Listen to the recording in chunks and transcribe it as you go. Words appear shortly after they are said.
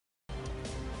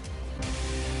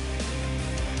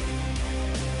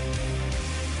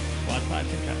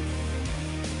try, same try.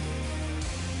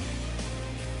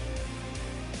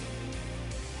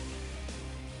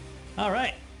 All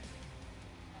right.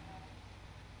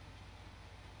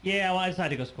 Yeah, well, I decided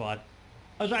to go squad.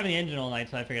 I was driving the engine all night,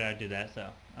 so I figured I'd do that, so.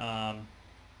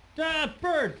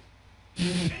 Bird!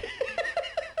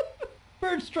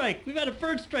 Bird strike! We've had a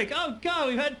bird strike! Oh god,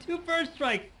 we've had 2 bird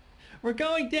strikes! We're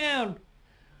going down!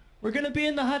 We're gonna be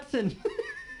in the Hudson!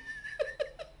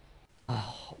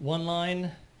 Oh, one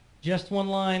line. Just one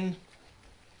line.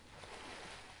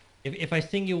 If I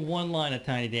sing you one line of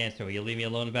Tiny Dancer, will you leave me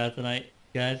alone about it tonight,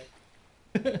 guys?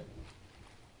 And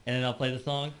then I'll play the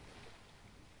song.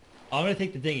 Oh, I'm gonna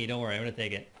take the dinghy, don't worry, I'm gonna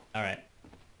take it. Alright.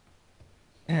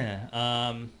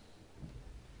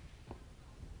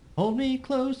 Hold me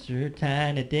closer,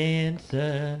 Tiny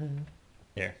Dancer.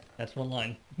 There, that's one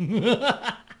line.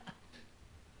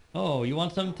 Oh, you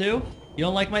want some too? You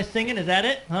don't like my singing? Is that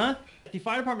it? Huh? The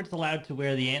fire department's allowed to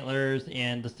wear the antlers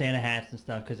and the Santa hats and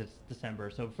stuff because it's December.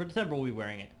 So for December, we'll be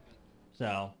wearing it.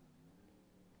 So.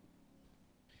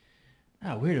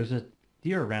 Oh, weird. There was a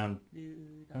deer around. I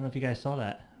don't know if you guys saw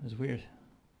that. It was weird.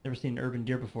 Never seen an urban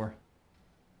deer before.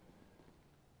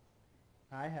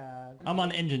 I have. I'm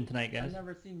on engine tonight, guys. I've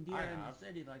never seen deer in the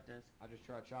city like this. I just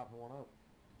tried chopping one up.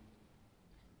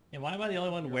 And why am I the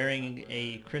only one wearing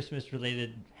a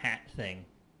Christmas-related hat thing?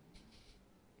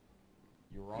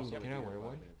 You were also here 5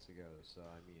 minutes ago, so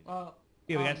I mean... Well,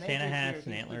 Yeah, we got Major's Santa hats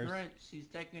here. and He's the antlers. Grinch. He's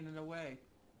taking it away.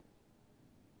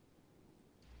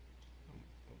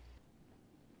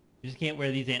 You just can't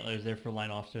wear these antlers. They're for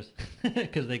line officers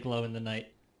because they glow in the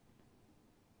night.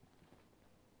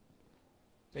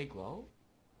 They glow?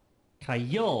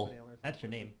 Kyle, that's your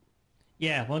name.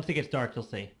 Yeah, once it gets dark, you'll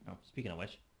see. Oh, speaking of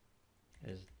which,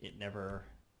 is it never?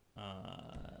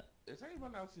 Is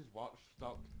anyone else's watch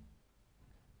stopped?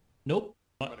 Nope.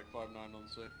 Medic 59 on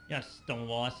C. Yeah,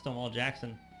 Stonewall. That's Stonewall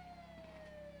Jackson.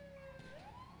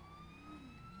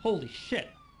 Holy shit!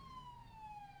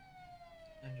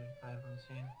 Engine 5 on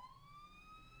scene.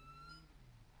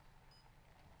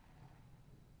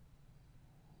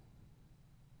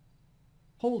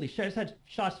 Holy shit! I just had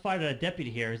shots fired at a deputy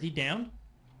here. Is he down?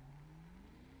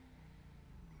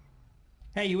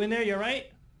 Hey, you in there? You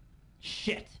alright?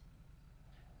 Shit.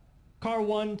 Car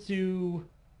 1 to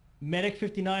Medic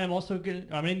 59. I'm also gonna.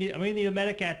 I'm gonna need a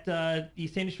medic at the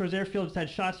Sandy Shores Airfield. Just had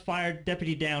shots fired.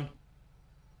 Deputy down.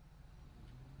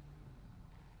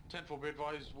 10-4, be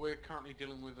advised, we're currently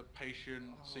dealing with a patient,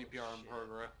 CPR in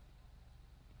progress.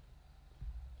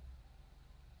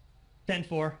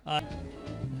 10-4.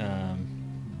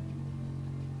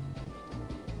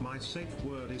 My safe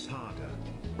word is harder.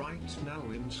 Right now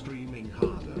I'm screaming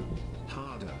harder.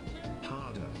 Harder.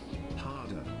 Harder.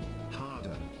 Harder.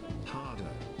 Harder. Harder.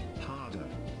 Harder.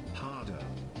 Harder.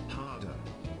 Harder.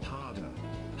 Harder.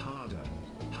 Harder.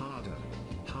 Harder.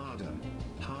 Harder.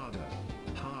 Harder.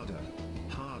 Harder.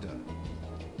 Harder.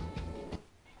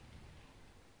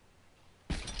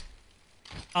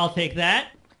 I'll take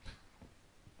that.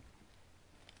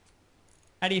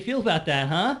 How do you feel about that,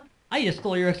 huh? I just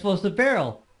stole your explosive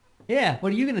barrel. Yeah,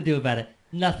 what are you gonna do about it?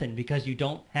 Nothing, because you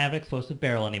don't have an explosive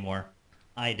barrel anymore.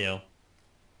 I do.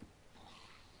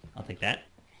 I'll take that.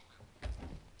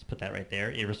 Let's put that right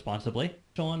there, irresponsibly.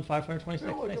 Sean, 526.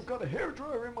 I feel like Nice. I've got a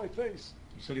hairdryer in my face.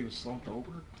 You said he was slumped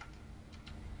over?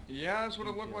 Yeah, that's what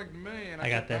it looked like to me, and I I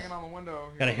got kept this. banging on the window.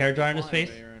 He Got a wasn't hairdryer in his replying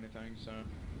face? to me or anything, so.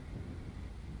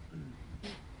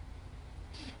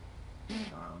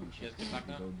 You guys get back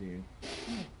now?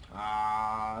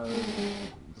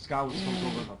 This guy was slumped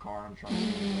over in the car. I'm trying to see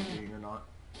if he's being or not.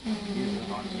 He was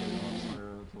intoxicated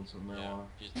on some marijuana.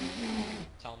 Yeah, just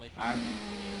tell me if I-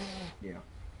 you Yeah.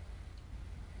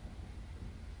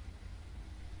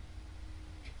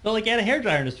 So like he had a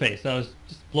hairdryer in his face, so I was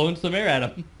just blowing some air at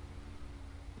him.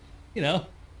 You know,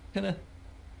 kinda...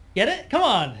 Get it? Come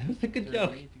on! It was a good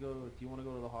joke. Do you want to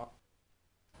go to the hop?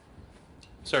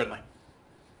 Certainly.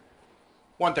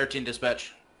 113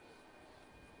 dispatch.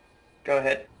 Go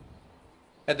ahead.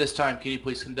 At this time, can you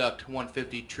please conduct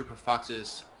 150 Trooper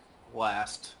Fox's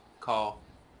last call?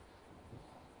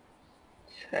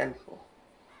 10-4.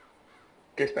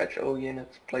 Dispatch all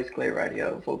units, please clear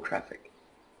radio of all traffic.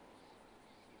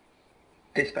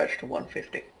 Dispatch to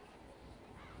 150.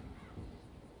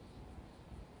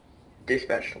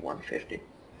 Dispatch to 150.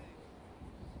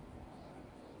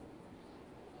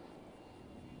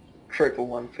 Trooper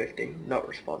 150 not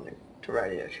responding to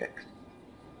radio checks.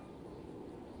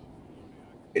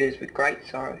 It is with great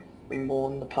sorrow we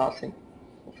mourn the passing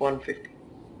of 150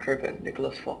 Trooper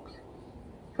Nicholas Fox,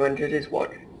 who entered his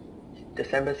watch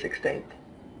December 16th,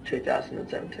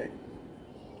 2017.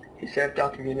 He served our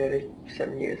community for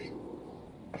 7 years.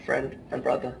 a friend and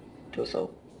brother to us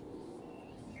all.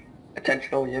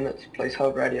 Attention all units, please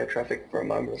hold radio traffic for a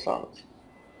moment of silence.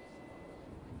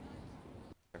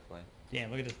 Damn,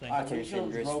 look at this thing.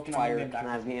 Attention, risk fire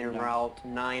cannot be en route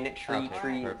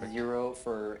 9-3-3-0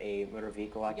 for a motor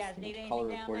vehicle accident. Caller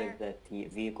reported that the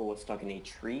vehicle was stuck in a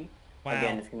tree. Wow.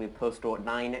 Again, it's going to be postal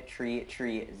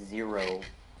 9-3-3-0.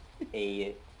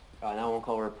 A 911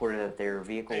 caller reported that their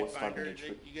vehicle was stuck in a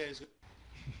tree. You guys...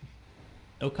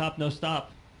 No cop, no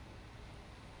stop.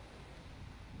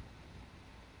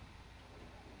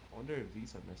 I wonder if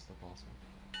these are messed up also.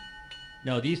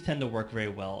 No, these tend to work very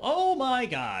well. Oh my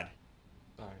god.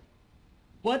 Alright.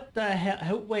 What the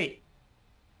hell? Wait.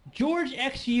 George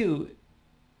XU,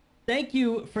 thank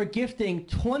you for gifting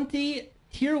 20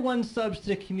 tier 1 subs to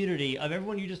the community of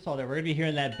everyone you just saw there. We're going to be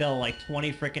hearing that bell like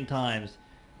 20 frickin' times.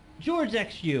 George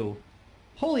XU.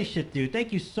 Holy shit, dude.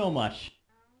 Thank you so much.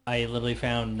 I literally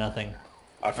found nothing.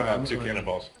 I found 2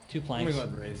 cannonballs. 2 planks. I'm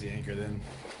gonna go ahead and raise the anchor then.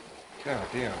 God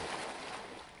damn.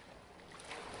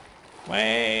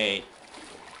 Wait.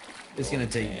 It's gonna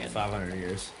take 500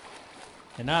 years.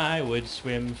 And I would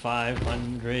swim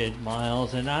 500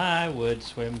 miles, and I would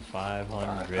swim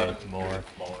 500 more.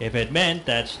 If it meant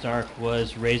that Stark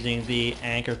was raising the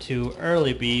anchor too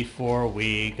early before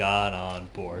we got on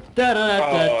board.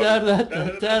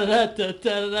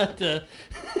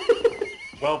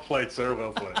 Well played, sir.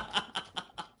 Well played.